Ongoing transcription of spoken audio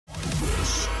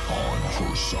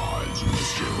your sides,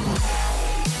 mister.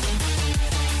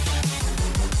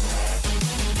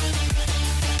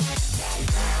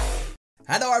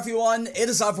 Hello everyone, it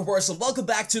is Pegboard and welcome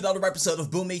back to another episode of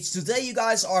Boom Beach. Today you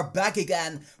guys are back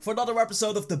again for another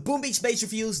episode of the Boom Beach base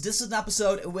reviews. This is an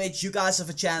episode in which you guys have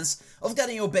a chance of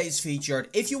getting your base featured.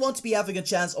 If you want to be having a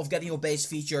chance of getting your base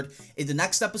featured in the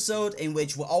next episode, in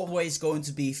which we're always going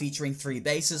to be featuring 3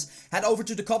 bases, head over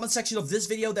to the comment section of this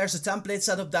video. There's a template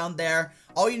set up down there.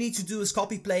 All you need to do is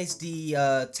copy paste the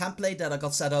template that I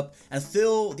got set up and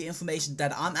fill the information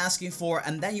that I'm asking for,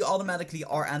 and then you automatically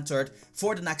are entered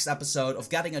for the next episode of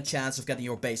getting a chance of getting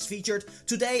your base featured.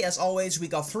 Today, as always, we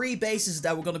got 3 bases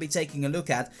that we're going to be taking a look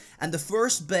at, and the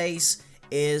first base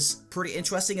is pretty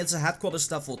interesting. It's a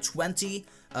headquarters level 20.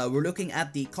 We're looking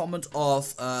at the comment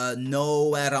of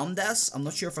No Hernandez. I'm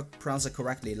not sure if I pronounced it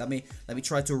correctly. Let me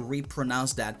try to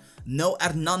repronounce that. No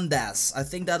Hernandez. I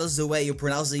think that is the way you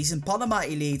pronounce it. He's in Panama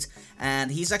Elite, and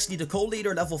he's actually the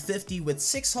co-leader level 50 with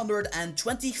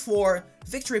 624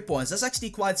 victory points. That's actually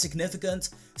quite significant.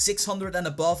 600 and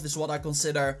above is what I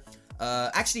consider.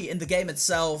 Actually, in the game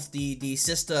itself, the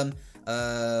system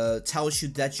tells you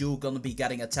that you're gonna be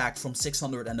getting attacked from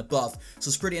 600 and above. So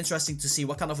it's pretty interesting to see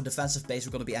what kind of a defensive base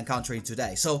we're gonna be encountering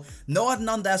today. So Noah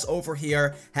Hernandez over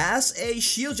here has a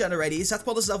shield generator. He's at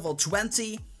headquarters level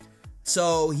 20.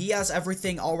 So he has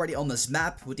everything already on this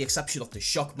map, with the exception of the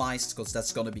shock mines, because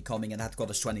that's going to be coming in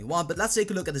headquarters 21. But let's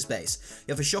take a look at his base.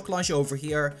 You have a shock launch over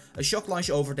here, a shock launch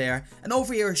over there, and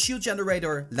over here a shield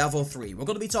generator level 3. We're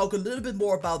going to be talking a little bit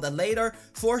more about that later.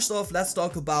 First off, let's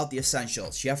talk about the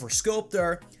essentials. You have our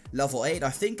sculptor, level 8.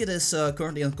 I think it is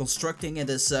currently in constructing.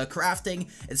 It is crafting.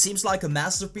 It seems like a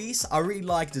masterpiece. I really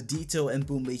like the detail in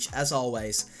Boom Beach, as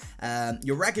always.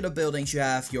 Your regular buildings, you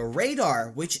have your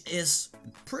radar, which is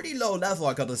pretty low level,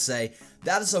 I gotta say.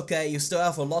 That is okay. You still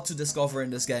have a lot to discover in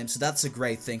this game, so that's a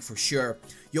great thing for sure.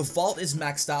 Your vault is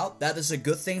maxed out. That is a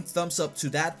good thing. Thumbs up to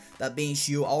that. That means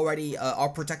you already are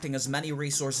protecting as many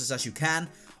resources as you can.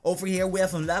 Over here we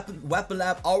have a weapon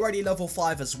lab, already level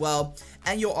 5 as well.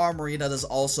 And your armory that is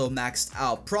also maxed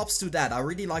out. Props to that. I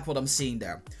really like what I'm seeing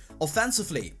there.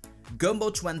 Offensively,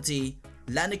 Gumbo 20,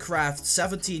 Landicraft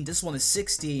 17, this one is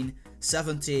 16,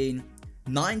 17,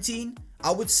 19. I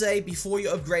would say before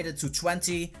you upgrade it to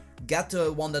 20, get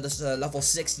the one that is level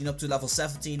 16 up to level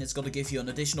 17. It's going to give you an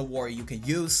additional warrior you can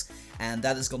use, and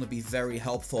that is going to be very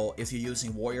helpful if you're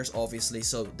using warriors, obviously.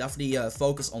 So definitely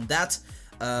focus on that.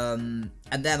 And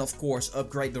then of course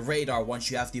upgrade the radar once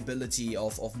you have the ability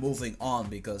of moving on,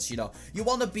 because you know you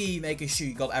want to be making sure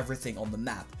you got everything on the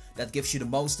map. That gives you the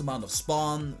most amount of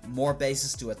spawn, more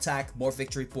bases to attack, more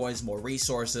victory points, more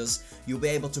resources. You'll be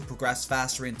able to progress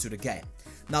faster into the game.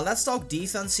 Now let's talk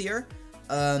defense here.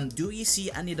 Do you see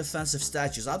any defensive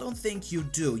statues? I don't think you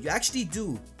do. You actually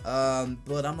do,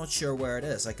 but I'm not sure where it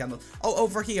is. I cannot. Oh,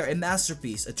 over here, a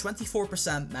masterpiece, a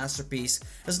 24% masterpiece.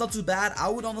 It's not too bad. I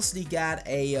would honestly get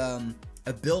a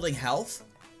building health,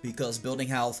 because building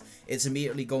health is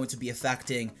immediately going to be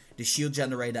affecting the shield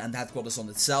generator and the headquarters on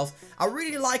itself. I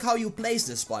really like how you place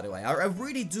this, by the way. I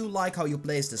really do like how you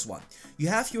place this one. You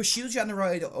have your shield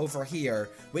generator over here,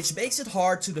 which makes it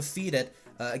hard to defeat it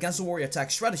against the warrior attack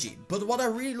strategy. But what I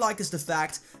really like is the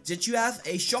fact that you have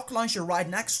a shock launcher right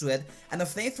next to it, and a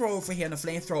flamethrower over here and a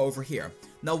flamethrower over here.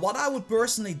 Now what I would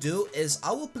personally do is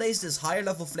I will place this higher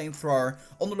level flamethrower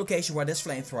on the location where this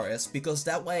flamethrower is, because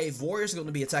that way if warriors are going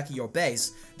to be attacking your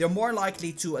base, they're more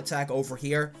likely to attack over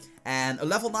here. And a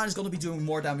level 9 is going to be doing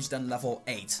more damage than level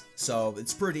 8. So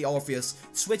it's pretty obvious.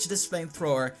 Switch this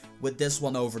flamethrower with this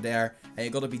one over there, and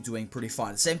you're going to be doing pretty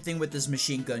fine. Same thing with this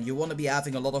machine gun. You want to be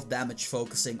having a lot of damage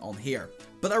focusing on here.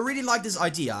 But I really like this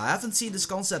idea. I haven't seen this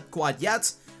concept quite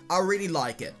yet. I really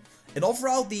like it. And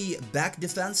overall, the back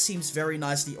defense seems very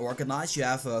nicely organized. You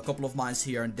have a couple of mines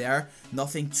here and there.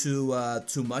 Nothing too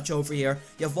much over here.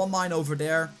 You have one mine over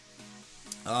there.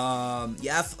 You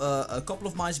have a couple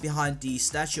of mines behind the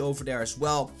statue over there as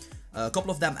well. A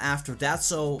couple of them after that.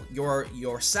 So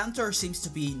your center seems to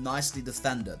be nicely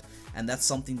defended. And that's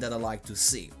something that I like to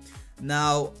see.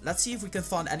 Now, let's see if we can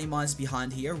find any mines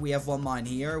behind here. We have one mine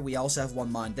here. We also have one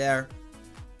mine there.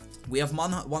 We have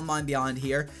one mine behind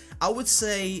here. I would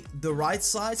say the right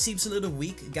side seems a little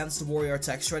weak against the warrior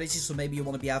attack strategy, so maybe you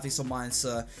want to be having some mines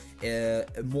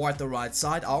more at the right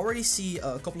side. I already see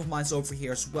a couple of mines over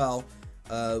here as well,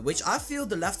 which I feel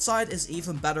the left side is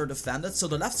even better defended. So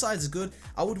the left side is good.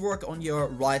 I would work on your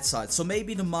right side. So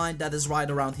maybe the mine that is right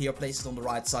around here, place it on the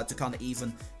right side to kind of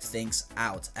even things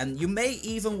out. And you may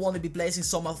even want to be placing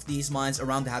some of these mines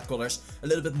around the headquarters a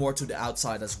little bit more to the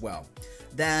outside as well.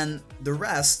 Then the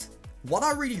rest, What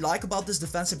I really like about this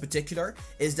defense in particular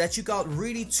is that you got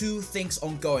really two things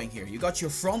ongoing here. You got your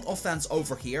front offense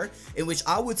over here, in which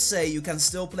I would say you can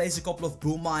still place a couple of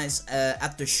boom mines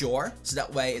at the shore, so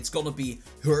that way it's gonna be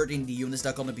hurting the units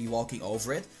that are gonna be walking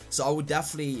over it. So I would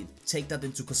definitely take that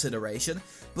into consideration.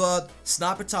 But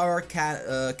sniper tower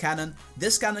cannon,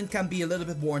 this cannon can be a little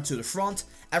bit more into the front.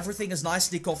 Everything is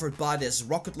nicely covered by this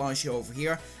rocket launcher over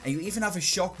here, and you even have a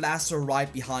shock blaster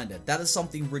right behind it. That is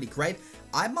something really great.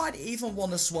 I might even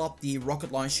want to swap the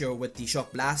rocket launcher with the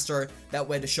shock blaster. That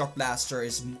way the shock blaster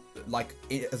is like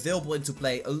available into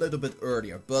play a little bit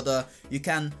earlier, but you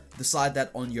can decide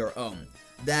that on your own.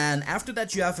 Then after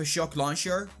that you have a shock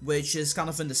launcher, which is kind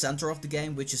of in the center of the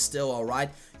game, which is still alright.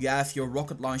 You have your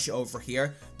rocket launcher over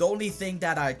here. The only thing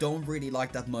that I don't really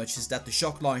like that much is that the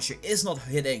shock launcher is not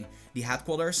hitting the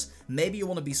headquarters. Maybe you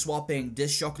want to be swapping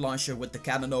this shock launcher with the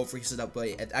cannon over here, so that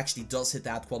way it actually does hit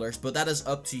the headquarters, but that is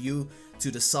up to you to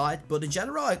decide. But in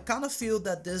general, I kind of feel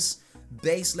that this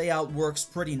base layout works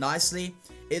pretty nicely.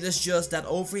 It is just that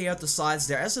over here at the sides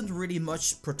there isn't really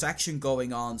much protection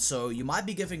going on, so you might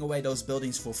be giving away those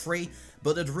buildings for free,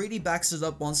 but it really backs it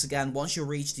up once again once you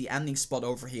reach the ending spot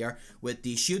over here with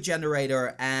the shield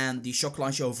generator and the shock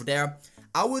launcher over there.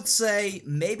 I would say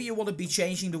maybe you want to be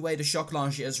changing the way the shock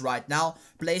launcher is right now,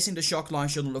 placing the shock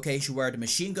launcher on the location where the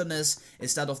machine gun is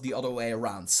instead of the other way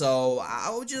around. So I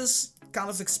would just kind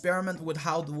of experiment with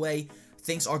how the way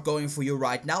things are going for you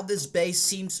right now. This base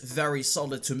seems very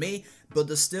solid to me, but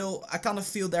there's still, I kind of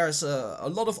feel there's a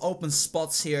lot of open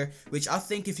spots here, which I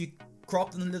think if you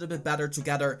crop them a little bit better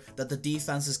together, that the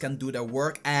defenses can do their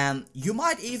work. And you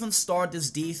might even start this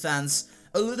defense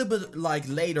a little bit like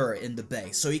later in the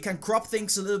base, so you can crop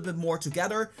things a little bit more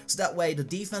together, so that way the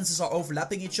defenses are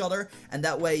overlapping each other, and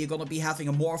that way you're gonna be having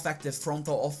a more effective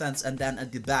frontal offense, and then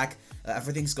at the back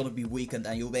everything's gonna be weakened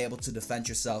and you'll be able to defend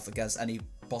yourself against any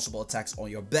possible attacks on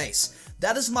your base.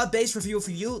 That is my base review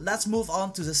for you. Let's move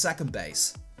on to the second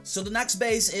base. So the next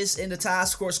base is in the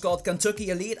task force called Kentucky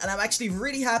Elite, and I'm actually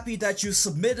really happy that you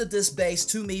submitted this base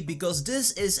to me, because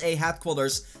this is a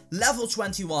headquarters level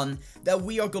 21 that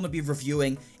we are going to be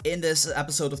reviewing in this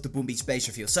episode of the Boom Beach base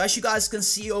review. So as you guys can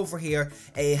see over here,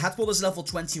 a headquarters level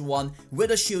 21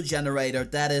 with a shield generator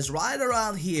that is right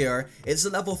around here. It's a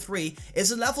level 3.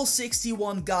 It's a level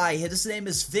 61 guy. His name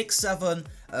is Vic7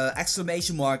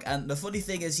 exclamation mark, and the funny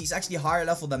thing is he's actually a higher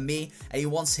level than me, and he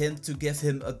wants him to give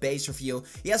him a base review.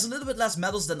 He has a little bit less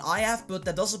medals than I have, but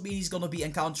that doesn't mean he's gonna be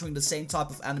encountering the same type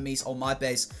of enemies on my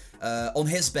base, on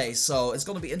his base. So it's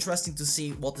gonna be interesting to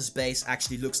see what this base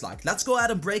actually looks like. Let's go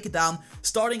ahead and break it down,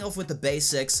 starting off with the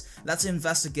basics. Let's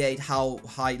investigate how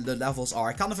high the levels are.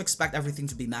 I kind of expect everything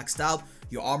to be maxed out.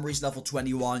 Your armory is level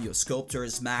 21, your sculptor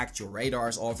is maxed, your radar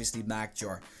is obviously maxed,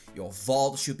 your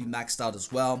vault should be maxed out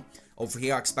as well. Over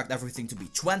here I expect everything to be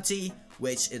 20,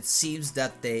 which it seems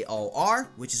that they all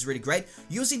are, which is really great.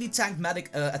 Using the tank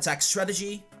medic attack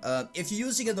strategy, if you're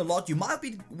using it a lot, you might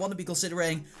want to be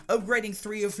considering upgrading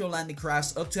 3 of your landing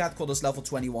crafts up to headquarters level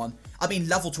 21. I mean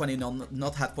level 21,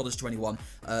 not headquarters 21,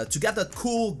 to get that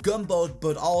cool gunboat,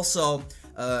 but also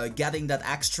getting that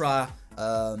extra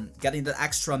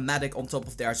medic on top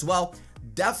of there as well.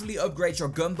 Definitely upgrade your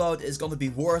gunboat, is going to be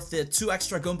worth it. 2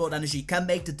 extra gunboat energy can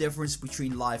make the difference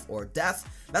between life or death.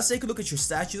 Let's take a look at your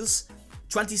statues.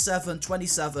 27,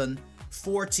 27,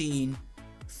 14,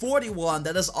 41,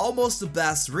 that is almost the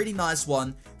best, really nice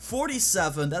one.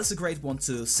 47, that's a great one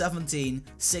too. 17,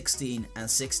 16, and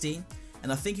 16.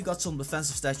 And I think you got some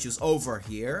defensive statues over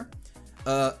here.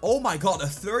 Oh my god, a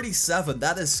 37,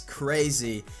 that is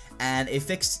crazy. And a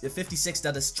 56,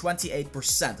 that is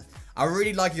 28%. I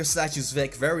really like your statues,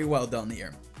 Vic. Very well done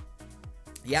here.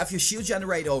 You have your shield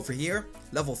generator over here,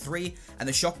 level 3, and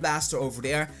a shock blaster over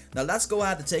there. Now let's go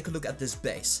ahead and take a look at this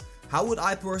base. How would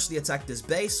I personally attack this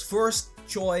base? First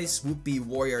choice would be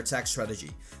warrior attack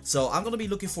strategy. So I'm going to be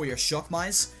looking for your shock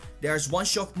mines. There's one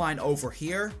shock mine over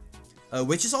here,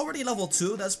 which is already level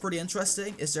 2. That's pretty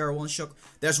interesting. Is there one shock?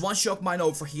 There's one shock mine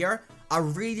over here. I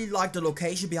really like the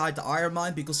location behind the iron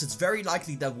mine, because it's very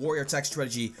likely that warrior attack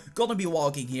strategy gonna be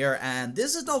walking here, and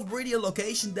this is not really a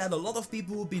location that a lot of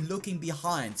people will be looking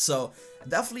behind, so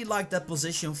definitely like that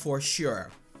position for sure.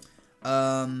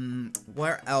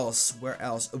 Where else?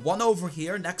 One over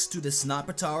here next to the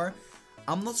sniper tower.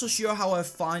 I'm not so sure how I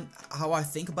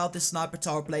think about this sniper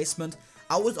tower placement.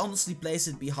 I would honestly place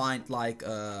it behind like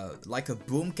a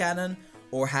boom cannon,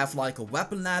 or have like a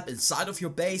weapon lab inside of your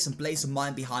base and place a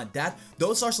mine behind that.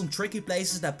 Those are some tricky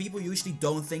places that people usually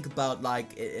don't think about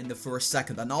like in the first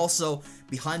second. And also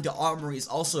behind the armory is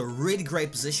also a really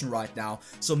great position right now.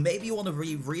 So maybe you want to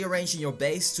rearrange in your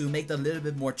base to make that a little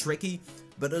bit more tricky,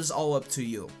 but it is all up to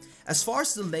you. As far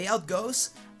as the layout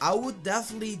goes, I would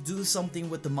definitely do something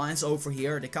with the mines over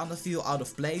here. They kind of feel out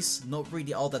of place, not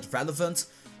really all that relevant.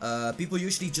 People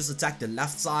usually just attack the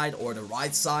left side or the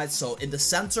right side, so in the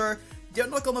center, they're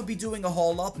not gonna be doing a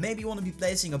whole lot. Maybe you want to be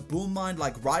placing a boom mine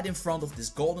like right in front of this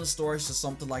golden storage or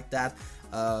something like that.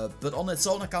 But on its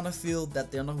own, I kind of feel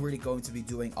that they're not really going to be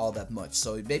doing all that much.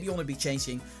 So maybe you want to be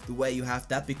changing the way you have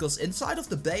that, because inside of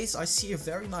the base, I see a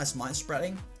very nice mine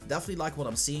spreading. Definitely like what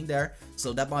I'm seeing there,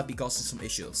 so that might be causing some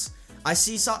issues. I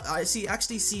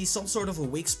actually see some sort of a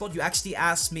weak spot. You actually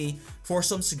asked me for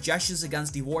some suggestions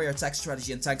against the warrior attack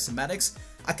strategy and tanks and medics.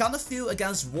 I kind of feel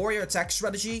against warrior attack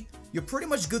strategy, you're pretty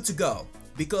much good to go,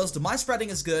 because the mine spreading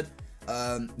is good.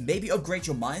 Maybe upgrade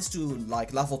your mines to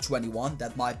like level 21.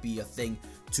 That might be a thing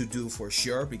to do for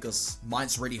sure, because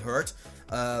mines really hurt.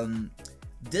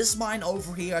 This mine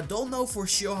over here, I don't know for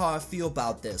sure how I feel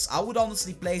about this. I would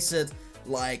honestly place it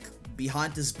like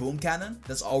behind this boom cannon.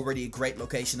 That's already a great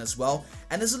location as well,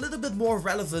 and it's a little bit more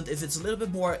relevant if it's a little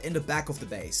bit more in the back of the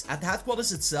base. At the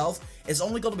headquarters itself, it's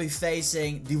only going to be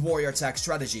facing the warrior attack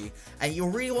strategy, and you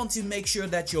really want to make sure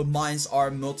that your mines are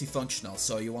multifunctional,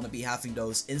 so you want to be having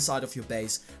those inside of your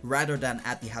base rather than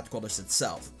at the headquarters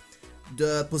itself.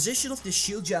 The position of the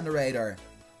shield generator,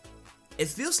 it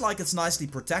feels like it's nicely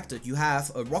protected. You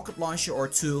have a rocket launcher or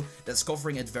two that's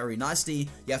covering it very nicely.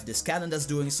 You have this cannon that's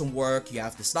doing some work. You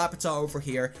have the sniper tower over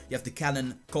here. You have the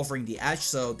cannon covering the edge,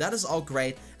 so that is all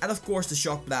great. And of course the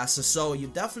shock blaster, so you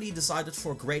definitely decided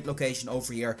for a great location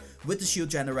over here with the shield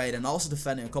generator, and also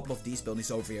defending a couple of these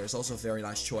buildings over here is also a very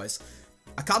nice choice.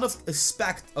 I kind of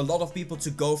expect a lot of people to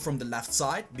go from the left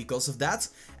side because of that,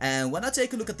 and when I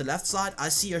take a look at the left side, I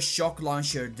see a shock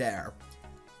launcher there.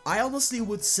 I honestly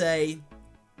would say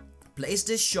place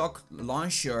this shock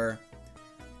launcher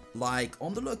like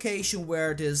on the location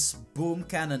where this boom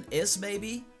cannon is,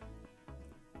 maybe.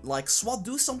 Like SWAT,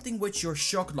 do something with your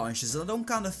shock launchers. I don't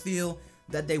kind of feel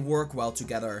that they work well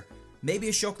together. Maybe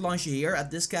a shock launcher here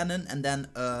at this cannon, and then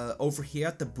over here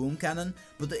at the boom cannon.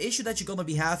 But the issue that you're gonna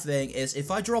be having is if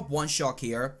I drop one shock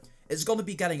here, it's gonna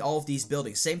be getting all of these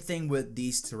buildings. Same thing with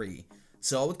these three.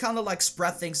 So I would kind of like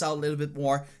spread things out a little bit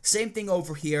more. Same thing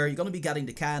over here. You're going to be getting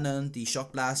the cannon, the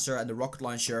shock blaster, and the rocket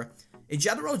launcher. In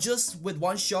general, just with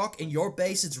one shock in your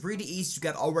base, it's really easy to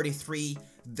get already 3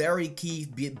 very key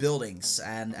buildings.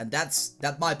 And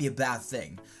that might be a bad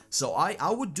thing. So I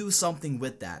would do something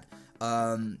with that.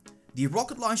 The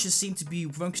rocket launchers seem to be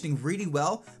functioning really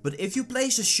well, but if you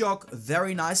place a shock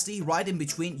very nicely right in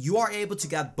between, you are able to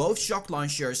get both shock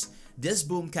launchers, this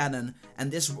boom cannon, and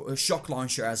this shock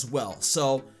launcher as well.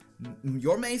 So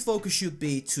your main focus should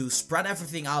be to spread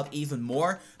everything out even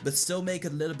more, but still make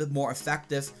it a little bit more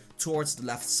effective towards the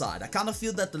left side. I kind of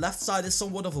feel that the left side is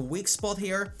somewhat of a weak spot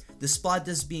here, despite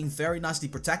this being very nicely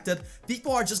protected.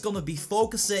 People are just going to be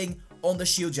focusing on the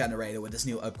shield generator with this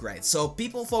new upgrade. So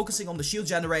people focusing on the shield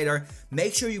generator,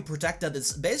 make sure you protect that.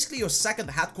 It's basically your second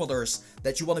headquarters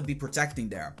that you want to be protecting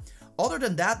there. Other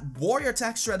than that, warrior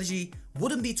attack strategy,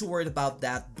 wouldn't be too worried about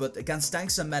that, but against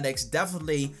tanks and medics,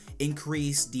 definitely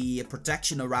increase the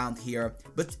protection around here.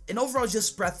 But in overall, just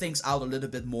spread things out a little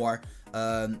bit more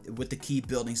with the key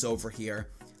buildings over here.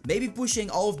 Maybe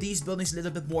pushing all of these buildings a little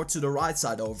bit more to the right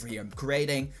side over here,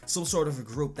 creating some sort of a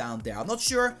group down there. I'm not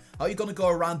sure how you're going to go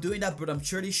around doing that, but I'm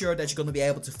pretty sure that you're going to be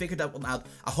able to figure that one out.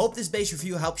 I hope this base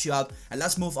review helps you out, and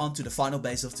let's move on to the final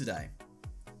base of today.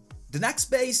 The next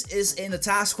base is in a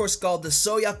task force called the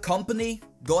Soya Company.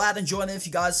 Go ahead and join in if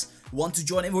you guys want to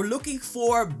join in. We're looking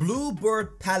for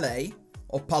Bluebird Palais.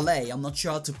 Or Palais, I'm not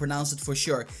sure how to pronounce it for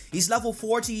sure. He's level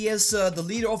 40, he is the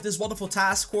leader of this wonderful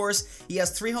task force. He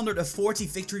has 340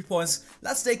 victory points.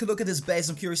 Let's take a look at his base.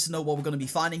 I'm curious to know what we're going to be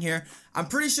finding here. I'm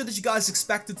pretty sure that you guys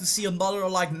expected to see another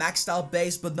like maxed out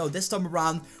base, but no, this time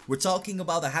around we're talking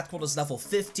about a headquarters level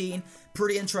 15.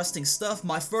 Pretty interesting stuff.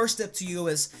 My first tip to you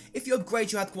is, if you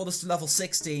upgrade your headquarters to level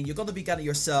 16, you're going to be getting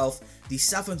yourself the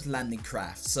 7th landing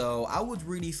craft. So I would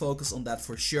really focus on that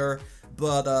for sure.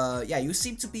 But yeah, you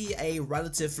seem to be a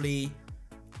relatively,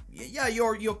 yeah,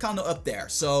 you're kind of up there.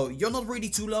 So you're not really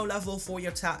too low level for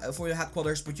your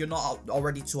headquarters, but you're not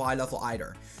already too high level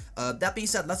either. That being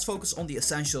said, let's focus on the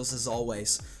essentials as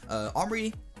always.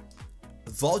 Armory,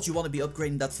 Vault, you want to be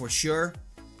upgrading that for sure,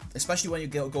 especially when you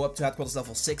go up to headquarters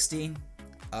level 16.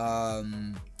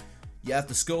 You have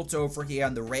the sculptor over here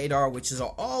and the radar, which is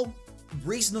all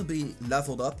reasonably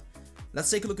leveled up.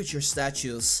 Let's take a look at your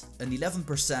statues. An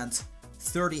 11%,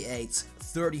 38,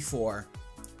 34,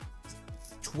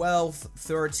 12,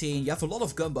 13. You have a lot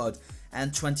of gunboat,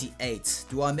 and 28.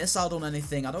 Do I miss out on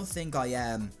anything? I don't think I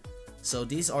am. So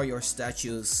these are your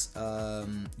statues.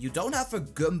 You don't have a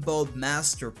gunboat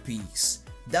masterpiece.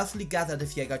 definitely get that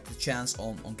if you got the chance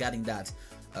on getting that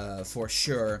for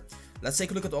sure. Let's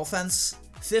take a look at the offense.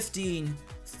 15,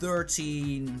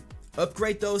 13,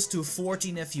 upgrade those to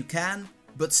 14 if you can,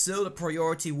 but still the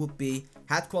priority would be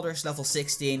headquarters level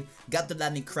 16, get the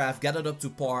landing craft, get it up to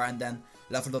par, and then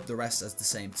level up the rest at the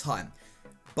same time.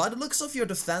 By the looks of your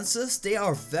defenses, they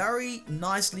are very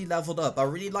nicely leveled up. I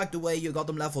really like the way you got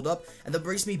them leveled up, and that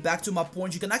brings me back to my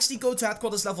point. You can actually go to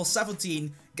headquarters level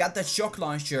 17, get that shock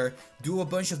launcher, do a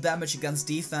bunch of damage against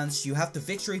defense. You have the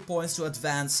victory points to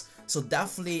advance, so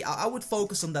definitely I would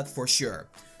focus on that for sure.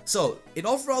 So in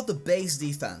overall the base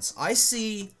defense, I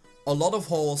see a lot of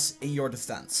holes in your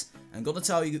defense. I'm gonna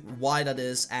tell you why that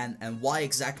is and why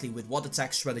exactly with what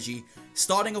attack strategy.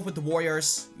 Starting off with the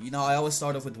warriors, you know, I always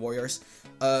start off with warriors.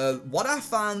 What I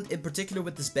found in particular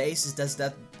with this base is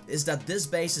that this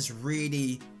base is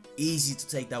really easy to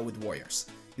take down with warriors.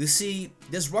 You see,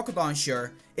 this rocket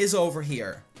launcher is over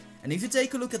here, and if you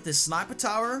take a look at this sniper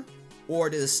tower or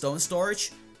this stone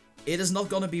storage, it is not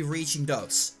gonna be reaching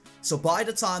those. So by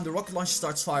the time the rocket launcher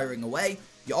starts firing away,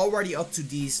 you're already up to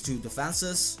these two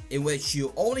defenses, in which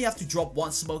you only have to drop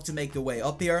one smoke to make your way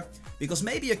up here, because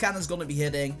maybe your cannon's gonna be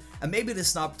hitting, and maybe the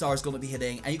sniper tower is gonna be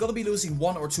hitting, and you're gonna be losing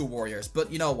 1 or 2 warriors.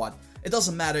 But you know what? It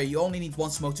doesn't matter, you only need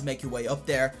one smoke to make your way up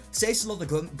there, saves a lot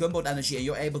of gunboat energy, and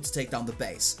you're able to take down the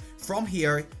base. From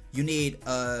here, you need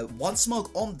one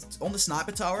smoke on the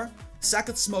sniper tower,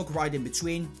 second smoke right in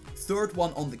between, third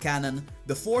one on the cannon,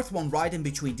 the fourth one right in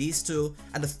between these two,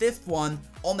 and the fifth one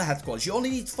on the headquarters. You only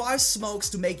need 5 smokes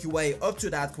to make your way up to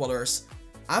the headquarters.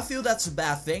 I feel that's a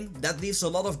bad thing. That leaves a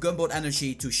lot of gunboat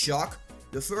energy to shock.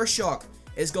 The first shock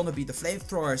is gonna be the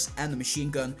flamethrowers and the machine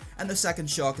gun, and the second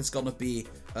shock is gonna be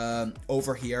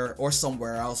over here or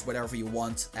somewhere else, whatever you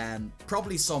want, and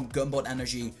probably some gunboat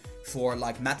energy for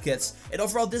like medkits. And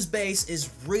overall, this base is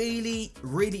really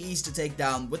easy to take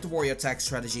down with the warrior attack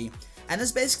strategy, and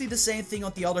it's basically the same thing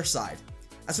on the other side.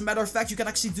 As a matter of fact, you can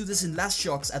actually do this in less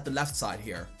shocks at the left side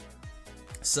here.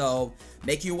 So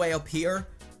make your way up here.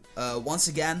 Once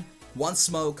again, 1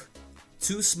 smoke,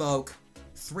 2 smoke,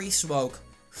 3 smoke,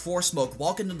 4 smoke,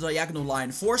 walk in the diagonal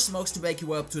line, 4 smokes to make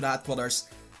your way up to the headquarters.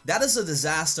 That is a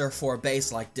disaster for a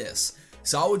base like this,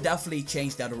 so I would definitely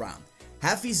change that around.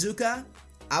 Heavy Zuka,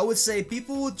 I would say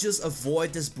people would just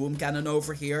avoid this boom cannon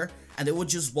over here, and they would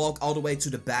just walk all the way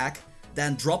to the back,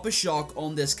 then drop a shock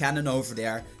on this cannon over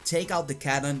there, take out the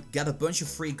cannon, get a bunch of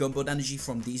free gunboat energy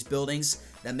from these buildings,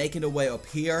 then making their way up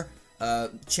here.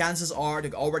 Chances are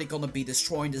they're already gonna be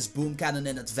destroying this boom cannon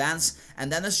in advance,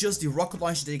 and then it's just the rocket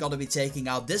launcher they're gonna be taking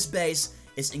out. This base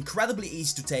is incredibly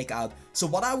easy to take out, so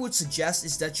what I would suggest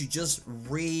is that you just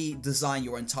redesign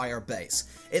your entire base.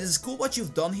 It is cool what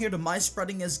you've done here, the mine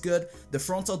spreading is good, the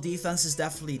frontal defense is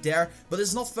definitely there, but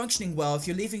it's not functioning well if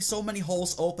you're leaving so many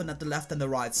holes open at the left and the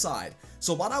right side.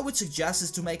 So what I would suggest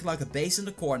is to make like a base in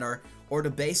the corner, or the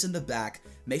base in the back.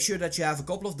 Make sure that you have a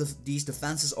couple of these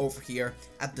defenses over here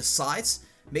at the sides.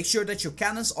 Make sure that your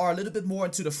cannons are a little bit more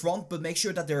into the front, but make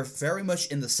sure that they're very much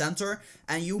in the center.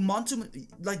 And you want to,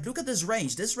 like, look at this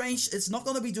range. This range, it's not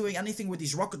going to be doing anything with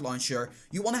these rocket launcher.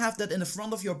 You want to have that in the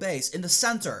front of your base, in the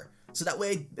center. So that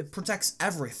way it protects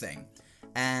everything.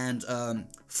 And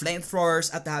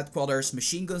flamethrowers at the headquarters,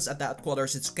 machine guns at the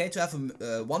headquarters. It's okay to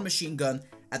have one machine gun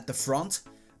at the front,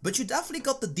 but you definitely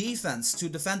got the defense to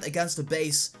defend against the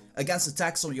base, against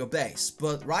attacks on your base.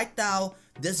 But right now,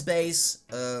 this base,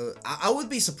 I would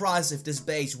be surprised if this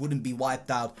base wouldn't be wiped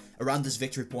out around this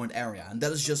victory point area. And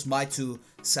that is just my 2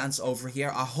 cents over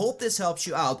here. I hope this helps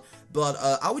you out, but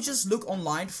I would just look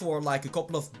online for like a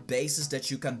couple of bases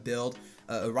that you can build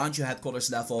around your headquarters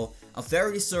level. I'm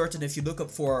very certain if you look up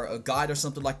for a guide or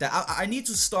something like that, I need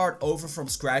to start over from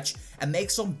scratch and make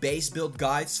some base build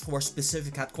guides for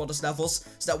specific headquarters levels,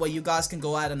 so that way you guys can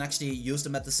go ahead and actually use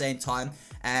them at the same time,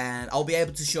 and I'll be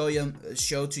able to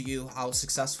show to you how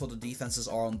successful the defenses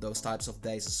are on those types of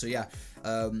bases. So yeah,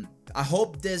 I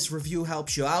hope this review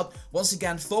helps you out. Once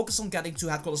again, focus on getting to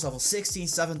headquarters level 16,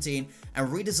 17 and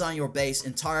redesign your base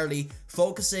entirely,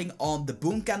 focusing on the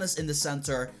boom cannons in the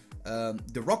center,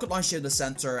 the rocket launcher in the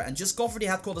center, and just cover the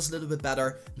headquarters a little bit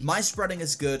better. Mine spreading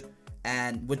is good,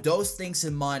 and with those things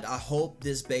in mind, I hope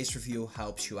this base review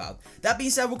helps you out. That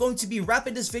being said, we're going to be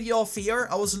wrapping this video off here.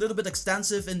 I was a little bit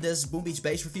extensive in this Boom Beach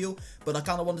base review, but I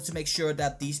kind of wanted to make sure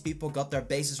that these people got their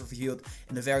bases reviewed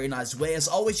in a very nice way. As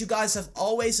always, you guys have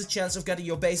always a chance of getting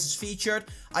your bases featured.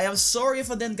 I am sorry if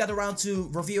I didn't get around to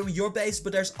reviewing your base,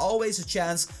 but there's always a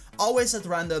chance. Always at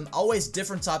random, always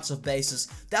different types of bases.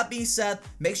 That being said,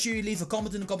 make sure you leave a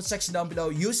comment in the comment section down below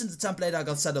using the template I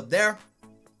got set up there.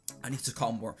 I need to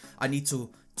calm more. I need to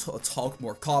talk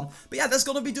more calm. But yeah, that's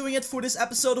gonna be doing it for this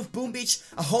episode of Boom Beach.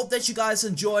 I hope that you guys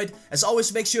enjoyed. As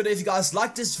always, make sure that if you guys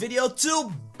like this video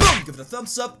to boom, give it a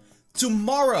thumbs up.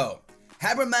 Tomorrow,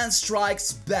 Hammerman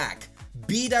strikes back.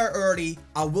 Be there early.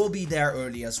 I will be there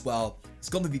early as well. It's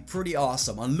gonna be pretty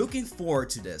awesome. I'm looking forward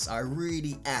to this. I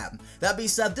really am. That being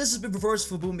said, this has been Reverse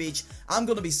for Boom Beach. I'm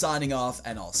gonna be signing off,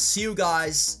 and I'll see you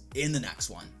guys in the next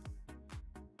one.